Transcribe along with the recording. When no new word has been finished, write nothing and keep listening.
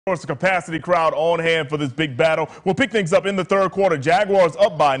It's a capacity crowd on hand for this big battle. We'll pick things up in the third quarter. Jaguars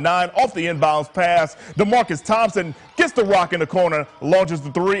up by 9 off the inbounds pass. DeMarcus Thompson gets the rock in the corner, launches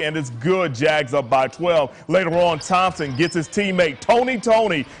the three, and it's good. Jags up by 12. Later on, Thompson gets his teammate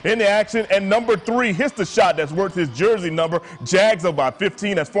Tony in the action, and number 3 hits the shot that's worth his jersey number. Jags up by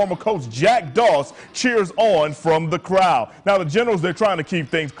 15 as former coach Jack Doss cheers on from the crowd. Now the Generals, they're trying to keep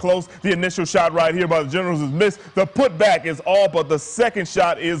things close. The initial shot right here by the Generals is missed. The putback is off, but the second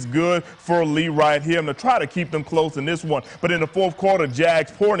shot is good for Lee right here to try to keep them close in this one. But in the fourth quarter,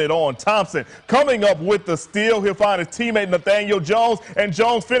 Jags pouring it on. Thompson coming up with the steal. He'll find his teammate Nathaniel Jones, and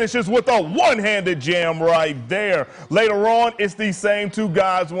Jones finishes with a one-handed jam right there. Later on, it's these same two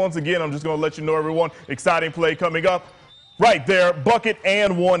guys. Once again, I'm just going to let you know, everyone, exciting play coming up. Right there, bucket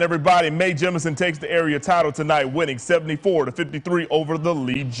and one, everybody. Mae Jemison takes the area title tonight, winning 74-53 over the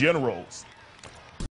Lee Generals.